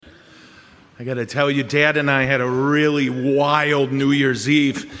I got to tell you, Dad and I had a really wild New Year's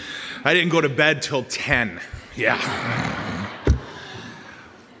Eve. I didn't go to bed till 10. Yeah.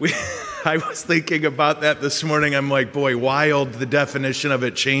 I was thinking about that this morning. I'm like, boy, wild, the definition of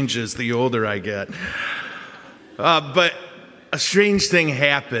it changes the older I get. But a strange thing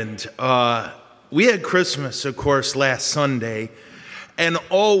happened. We had Christmas, of course, last Sunday. And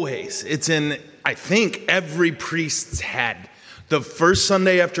always, it's in, I think, every priest's head. The first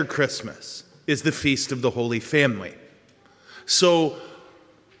Sunday after Christmas is the Feast of the Holy Family. So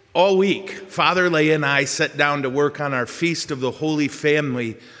all week, Father Lay and I sat down to work on our Feast of the Holy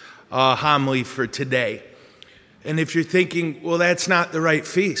Family homily for today. And if you're thinking, well, that's not the right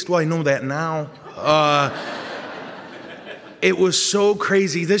feast. Well, I know that now. It was so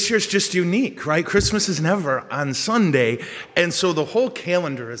crazy. This year's just unique, right? Christmas is never on Sunday, and so the whole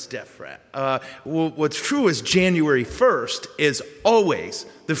calendar is different. What's true is January 1st is always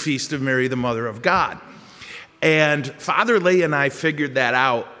the Feast of Mary, the Mother of God. And Father Lay and I figured that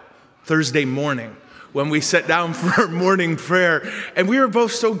out Thursday morning when we sat down for our morning prayer, and we were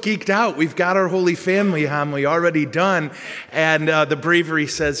both so geeked out. We've got our Holy Family homily already done, and the breviary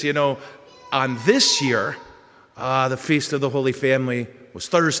says, on this year, the Feast of the Holy Family was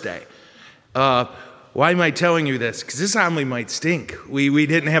Thursday. Why am I telling you this? Because this homily might stink. We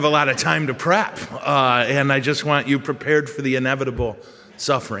didn't have a lot of time to prep, and I just want you prepared for the inevitable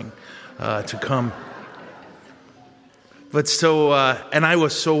suffering to come. But and I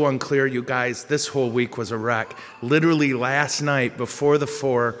was so unclear, you guys. This whole week was a wreck. Literally last night before the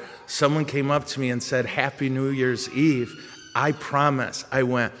 4, someone came up to me and said, Happy New Year's Eve. I promise. I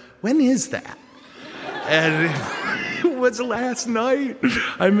went, when is that? And it was last night.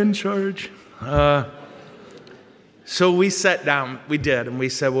 I'm in charge. So we sat down, we did, and we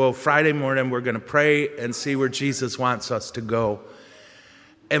said, well, Friday morning we're going to pray and see where Jesus wants us to go.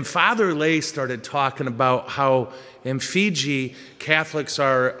 And Father Lay started talking about how in Fiji, Catholics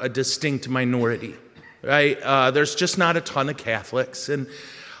are a distinct minority, right? There's just not a ton of Catholics. And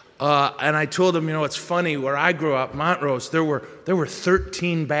I told him, it's funny, where I grew up, Montrose, there were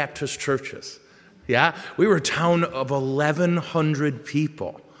 13 Baptist churches. Yeah, we were a town of 1,100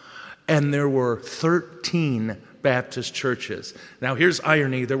 people, and there were 13 Baptist churches. Now, here's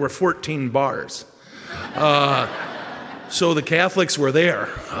irony. There were 14 bars. So the Catholics were there.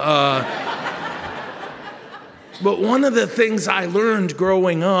 But one of the things I learned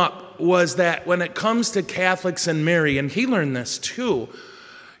growing up was that when it comes to Catholics and Mary, and he learned this too,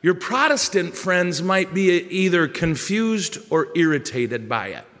 your Protestant friends might be either confused or irritated by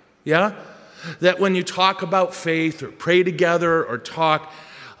it. Yeah? That when you talk about faith or pray together or talk,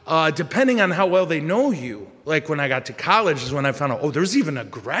 depending on how well they know you, like when I got to college is when I found out, there's even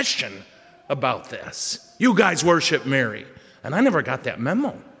aggression about this. You guys worship Mary. And I never got that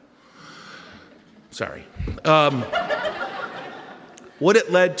memo. Sorry. What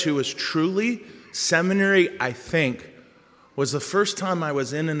it led to is truly, seminary, I think, was the first time I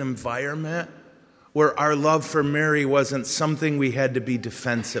was in an environment where our love for Mary wasn't something we had to be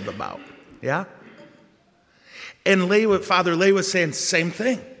defensive about. Yeah? And Father Lay was saying, same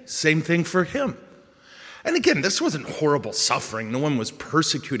thing for him. And again, this wasn't horrible suffering. No one was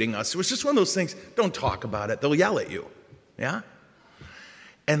persecuting us. It was just one of those things, don't talk about it. They'll yell at you. Yeah?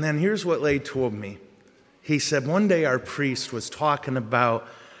 And then here's what Lay told me. He said, one day our priest was talking about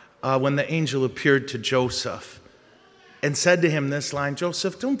when the angel appeared to Joseph and said to him this line,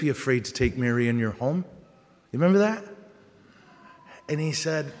 Joseph, don't be afraid to take Mary in your home. You remember that? And he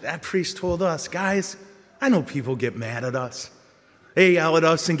said, that priest told us, guys, I know people get mad at us. They yell at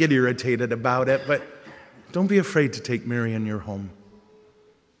us and get irritated about it, but don't be afraid to take Mary in your home.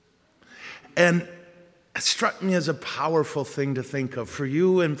 And it struck me as a powerful thing to think of for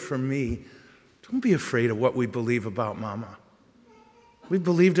you and for me. Don't be afraid of what we believe about Mama. We've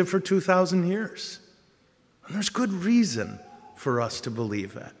believed it for 2,000 years. And there's good reason for us to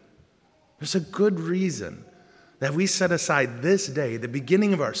believe it. There's a good reason that we set aside this day, the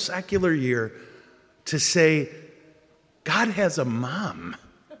beginning of our secular year, to say, God has a mom.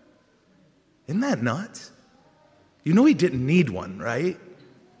 Isn't that nuts? You know he didn't need one, right?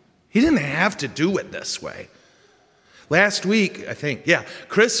 He didn't have to do it this way. Last week, I think,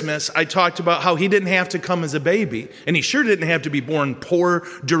 Christmas, I talked about how he didn't have to come as a baby, and he sure didn't have to be born poor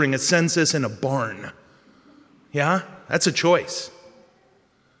during a census in a barn. Yeah? That's a choice.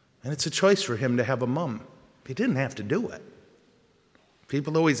 And it's a choice for him to have a mom. He didn't have to do it.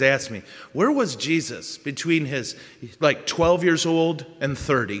 People always ask me, where was Jesus between his 12 years old and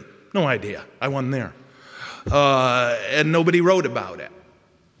 30? No idea. I wasn't there. And nobody wrote about it.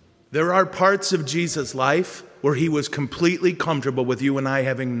 There are parts of Jesus' life where he was completely comfortable with you and I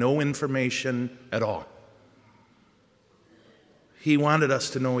having no information at all. He wanted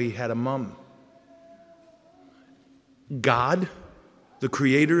us to know he had a mom. God, the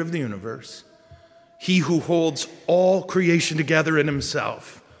creator of the universe, he who holds all creation together in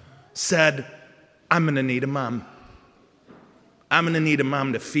himself, said, I'm going to need a mom. I'm going to need a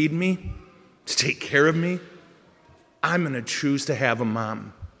mom to feed me, to take care of me. I'm going to choose to have a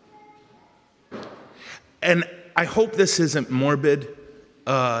mom. And I hope this isn't morbid,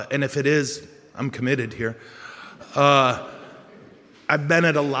 and if it is, I'm committed here. I've been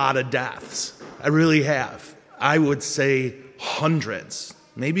at a lot of deaths. I really have. I would say hundreds,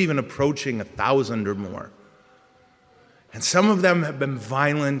 maybe even approaching 1,000 or more. And some of them have been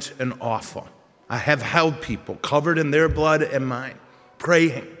violent and awful. I have held people covered in their blood and mine,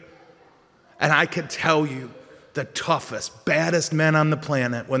 praying. And I could tell you, the toughest, baddest men on the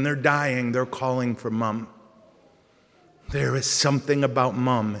planet, when they're dying, they're calling for mom. There is something about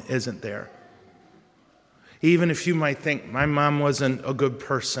mom, isn't there? Even if you might think my mom wasn't a good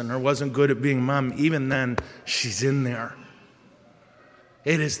person or wasn't good at being mom, even then, she's in there.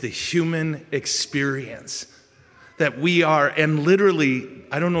 It is the human experience that we are, and literally,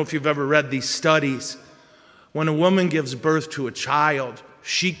 I don't know if you've ever read these studies, when a woman gives birth to a child,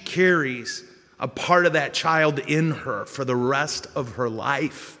 she carries a part of that child in her for the rest of her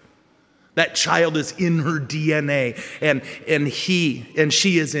life. That child is in her DNA, and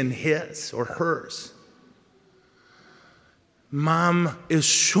she is in his or hers. Mom is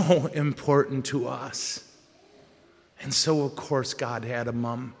so important to us. And so, of course, God had a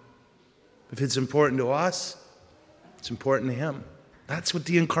mom. If it's important to us, it's important to him. That's what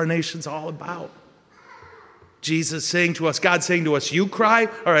the incarnation's all about. Jesus saying to us, God saying to us, you cry?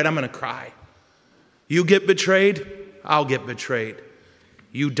 All right, I'm going to cry. You get betrayed? I'll get betrayed.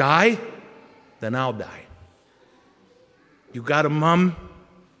 You die? Then I'll die. You got a mom?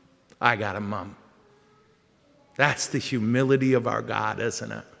 I got a mom. That's the humility of our God,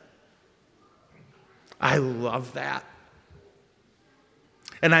 isn't it? I love that.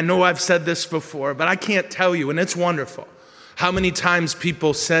 And I know I've said this before, but I can't tell you, and it's wonderful, how many times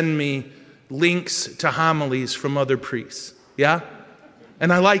people send me links to homilies from other priests. Yeah?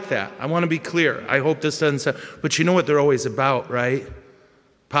 And I like that. I want to be clear. I hope this doesn't sound, but you know what they're always about, right?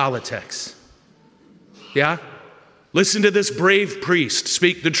 Politics. Yeah? Listen to this brave priest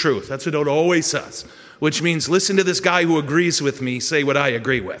speak the truth. That's what it always says. Which means listen to this guy who agrees with me say what I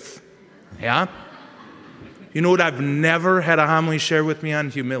agree with. Yeah? You know what I've never had a homily share with me on?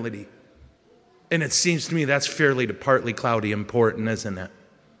 Humility. And it seems to me that's fairly to partly cloudy important, isn't it?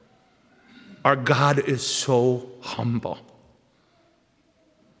 Our God is so humble.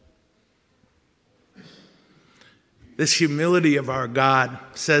 This humility of our God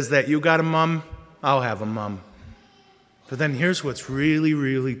says that you got a mom, I'll have a mom. But then here's what's really,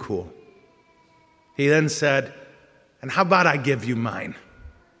 really cool. He then said, and how about I give you mine?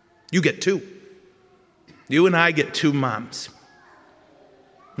 You get two. You and I get two moms.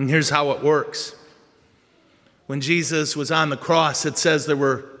 And here's how it works. When Jesus was on the cross, it says there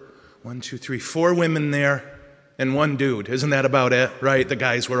were 4 women there and one dude. Isn't that about it, right? The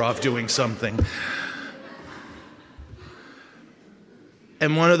guys were off doing something.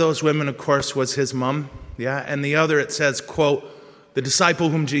 And one of those women, of course, was his mom. Yeah, and the other, it says, quote, the disciple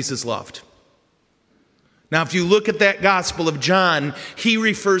whom Jesus loved. Now, if you look at that Gospel of John, he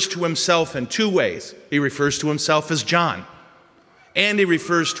refers to himself in 2 ways. He refers to himself as John. And he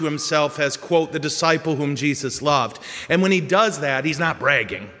refers to himself as, quote, the disciple whom Jesus loved. And when he does that, he's not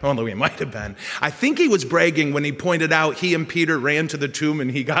bragging, although he might have been. I think he was bragging when he pointed out he and Peter ran to the tomb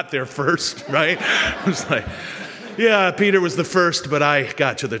and he got there first, right? It was like, yeah, Peter was the first, but I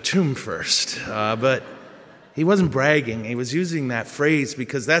got to the tomb first. But he wasn't bragging. He was using that phrase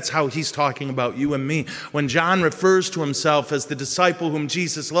because that's how he's talking about you and me. When John refers to himself as the disciple whom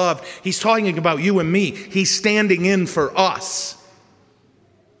Jesus loved, he's talking about you and me. He's standing in for us.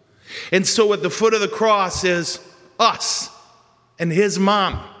 And so at the foot of the cross is us and his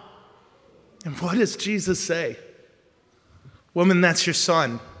mom. And what does Jesus say? Woman, that's your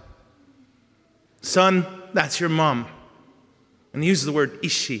son. Son, that's your mom. And he uses the word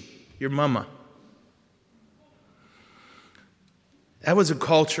ishi, your mama. That was a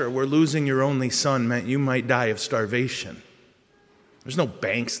culture where losing your only son meant you might die of starvation. There's no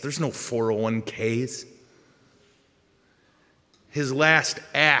banks. There's no 401ks. His last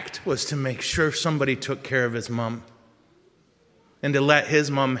act was to make sure somebody took care of his mom and to let his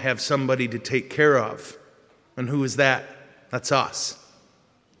mom have somebody to take care of. And who is that? That's us.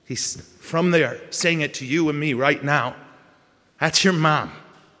 He's from there saying it to you and me right now. That's your mom.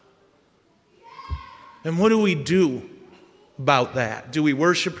 And what do we do about that? Do we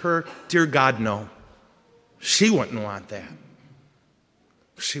worship her? Dear God, no. She wouldn't want that.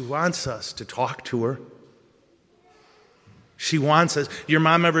 She wants us to talk to her. She wants us. Your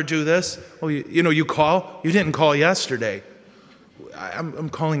mom ever do this? Oh, you call? You didn't call yesterday. I'm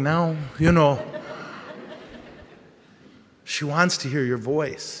calling now, She wants to hear your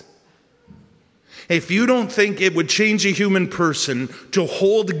voice. If you don't think it would change a human person to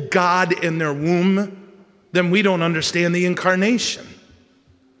hold God in their womb, then we don't understand the incarnation.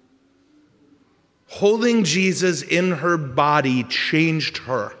 Holding Jesus in her body changed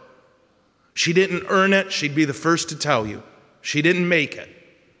her. She didn't earn it. She'd be the first to tell you. She didn't make it.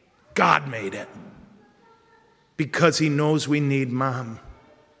 God made it. Because he knows we need mom.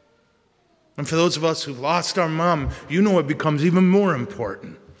 And for those of us who've lost our mom, it becomes even more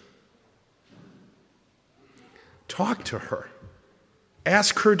important. Talk to her.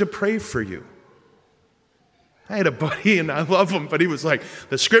 Ask her to pray for you. I had a buddy, and I love him, but he was like,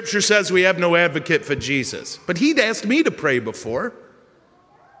 the scripture says we have no advocate for Jesus. But he'd asked me to pray before.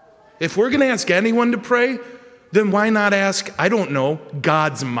 If we're going to ask anyone to pray, then why not ask, I don't know,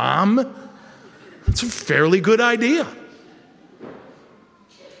 God's mom? It's a fairly good idea.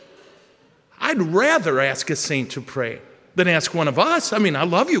 I'd rather ask a saint to pray than ask one of us. I mean, I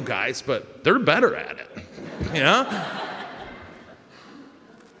love you guys, but they're better at it.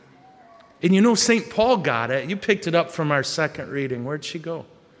 And St. Paul got it. You picked it up from our second reading. Where'd she go?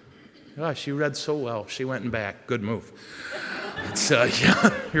 Oh, she read so well. She went and back. Good move.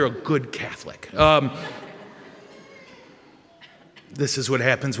 You're a good Catholic. This is what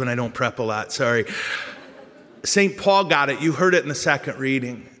happens when I don't prep a lot. Sorry. St. Paul got it. You heard it in the second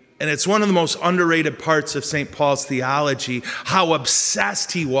reading. And it's one of the most underrated parts of St. Paul's theology, how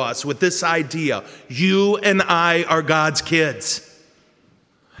obsessed he was with this idea. You and I are God's kids.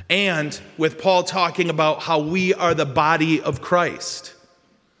 And with Paul talking about how we are the body of Christ.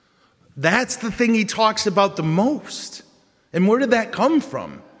 That's the thing he talks about the most. And where did that come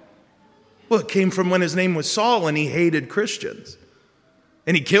from? Well, it came from when his name was Saul and he hated Christians.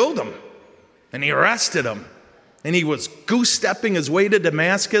 And he killed them. And he arrested them. And he was goose-stepping his way to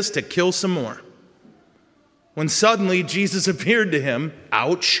Damascus to kill some more. When suddenly Jesus appeared to him,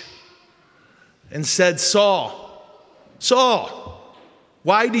 ouch, and said, Saul, Saul,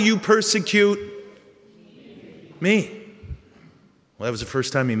 why do you persecute me? Well, that was the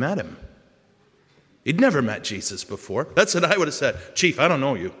first time he met him. He'd never met Jesus before. That's what I would have said. Chief, I don't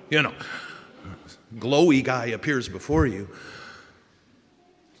know you. Glowy guy appears before you.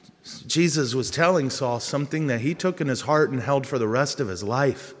 Jesus was telling Saul something that he took in his heart and held for the rest of his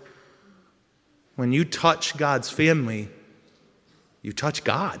life. When you touch God's family, you touch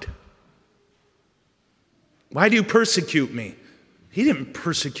God. Why do you persecute me? He didn't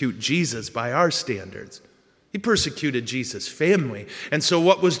persecute Jesus by our standards. He persecuted Jesus' family. And so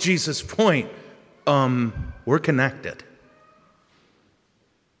what was Jesus' point? We're connected.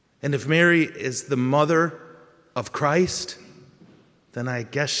 And if Mary is the mother of Christ, then I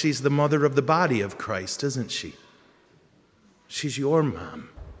guess she's the mother of the body of Christ, isn't she? She's your mom.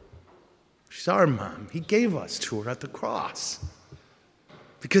 She's our mom. He gave us to her at the cross.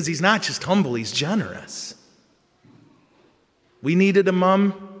 Because he's not just humble, he's generous. We needed a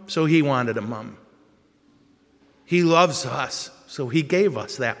mom, so he wanted a mom. He loves us, so he gave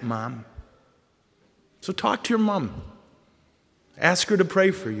us that mom. So talk to your mom. Ask her to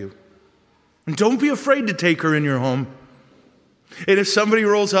pray for you. And don't be afraid to take her in your home. And if somebody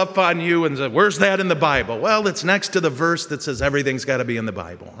rolls up on you and says, where's that in the Bible? Well, it's next to the verse that says everything's got to be in the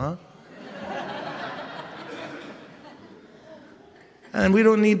Bible, huh? And we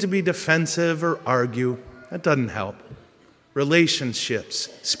don't need to be defensive or argue. That doesn't help. Relationships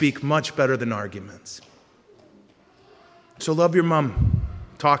speak much better than arguments. So love your mom.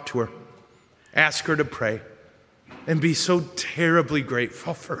 Talk to her. Ask her to pray. And be so terribly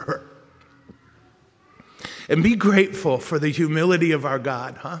grateful for her. And be grateful for the humility of our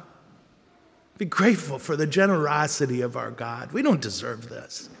God, huh? Be grateful for the generosity of our God. We don't deserve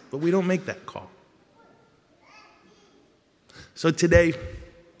this, but we don't make that call. So today,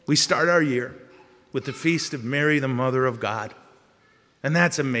 we start our year with the feast of Mary, the Mother of God. And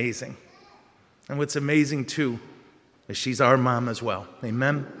that's amazing. And what's amazing, too, is she's our mom as well.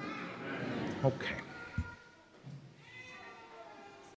 Amen? Okay.